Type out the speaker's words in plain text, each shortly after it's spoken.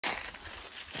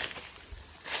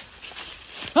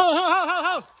Ho, ho, ho, ho,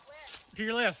 ho! To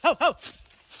your left. Ho, ho!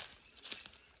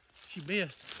 She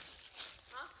missed.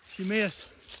 Huh? She missed.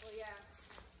 Well, yeah.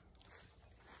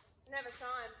 I never saw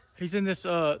him. He's in this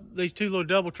these two little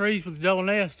double trees with a double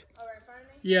nest. Oh, right in front of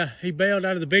me? Yeah, he bailed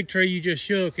out of the big tree you just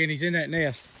shook, and he's in that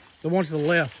nest. The one to the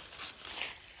left.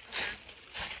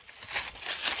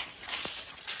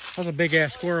 That's a big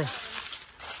ass squirrel.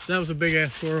 That was a big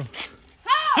ass squirrel.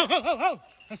 Ho, ho, ho, ho!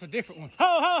 That's a different one. Ho,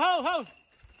 ho, ho, ho!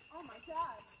 Oh my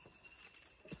God.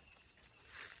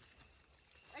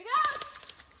 There he goes!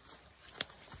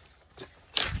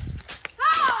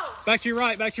 Ho! Back to your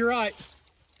right, back to your right.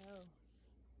 Oh.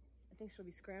 I think she'll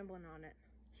be scrambling on it.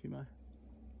 She might.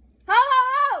 Ho, ho,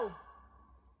 ho!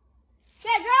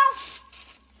 Yeah, girl!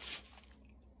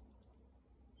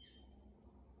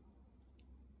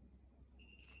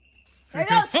 There he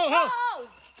goes! Ho, ho! Ho!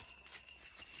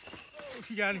 Oh,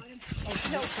 she got him. Oh,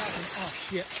 she got him. Oh,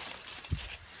 shit.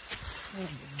 Oh,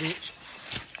 bitch.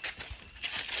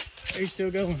 He's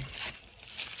still going.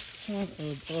 Son of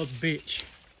a bitch.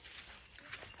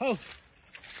 Ho!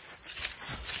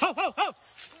 Ho, ho, ho!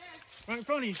 Right in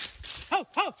front of you. Ho,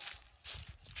 ho!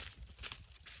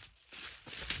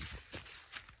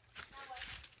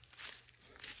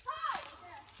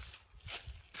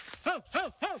 Ho,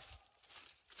 ho, ho!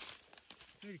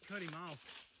 Need to cut him off.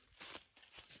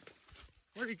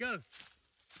 Where'd he go?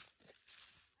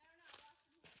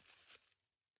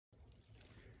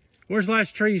 Where's the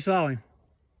last tree you saw him?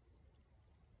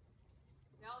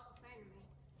 They all look the same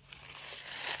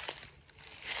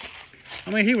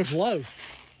to me. I mean, he was low.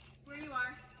 Where you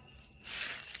are?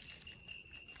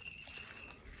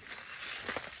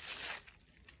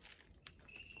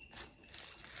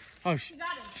 Oh, You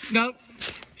got him. no.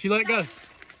 She let it go.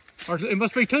 Or it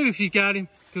must be two if she's got him,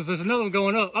 because there's another one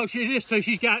going up. Oh, it is two.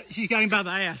 She's got him by the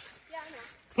ass. Yeah, I know.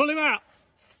 Pull him out.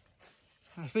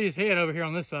 I see his head over here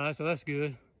on this side, so that's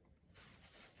good.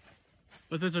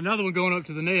 But there's another one going up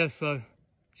to the nest, so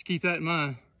just keep that in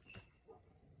mind.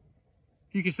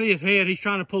 You can see his head. He's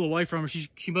trying to pull away from her. She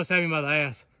must have him by the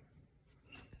ass.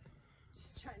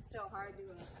 She's trying so hard to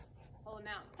pull him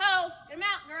out. Ho! Get him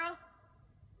out, girl!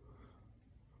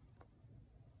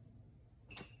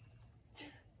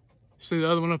 See the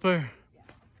other one up there? Yeah.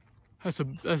 That's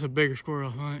a bigger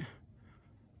squirrel, I think.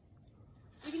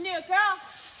 You can do it, girl!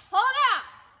 Pull it out!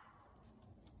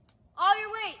 All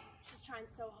your weight! She's trying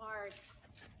so hard.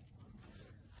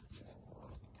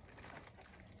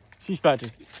 She's about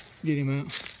to get him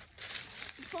out.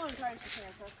 She's pulling as hard as she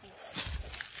can, trust me.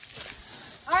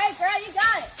 Alright, girl, you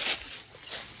got it!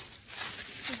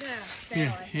 She's gonna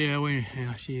stay away.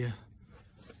 Yeah, she is.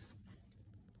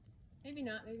 Maybe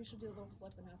not. Maybe she'll do a little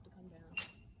flip and have to come down.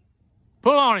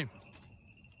 Pull on him.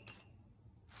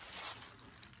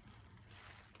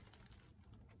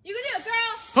 You can do it,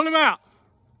 girl! Pull him out.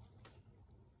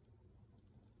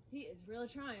 He is really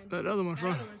trying. That other one's That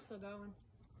right. other one's still going.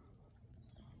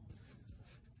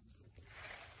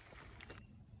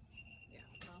 Yeah,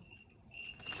 well.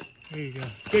 There you go.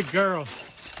 Good girl.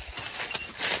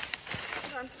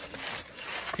 Hold on.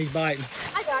 He's biting.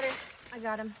 I got her. I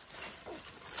got him.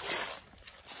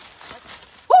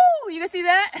 Woo! You gonna see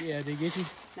that? Yeah, did he get you?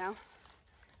 No.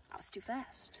 I was too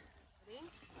fast. Ready?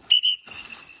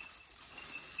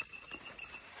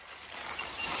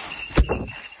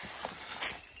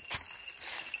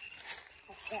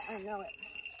 Yeah, I know it.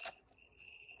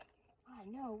 I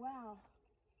know, wow.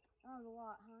 That was a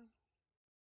lot, huh?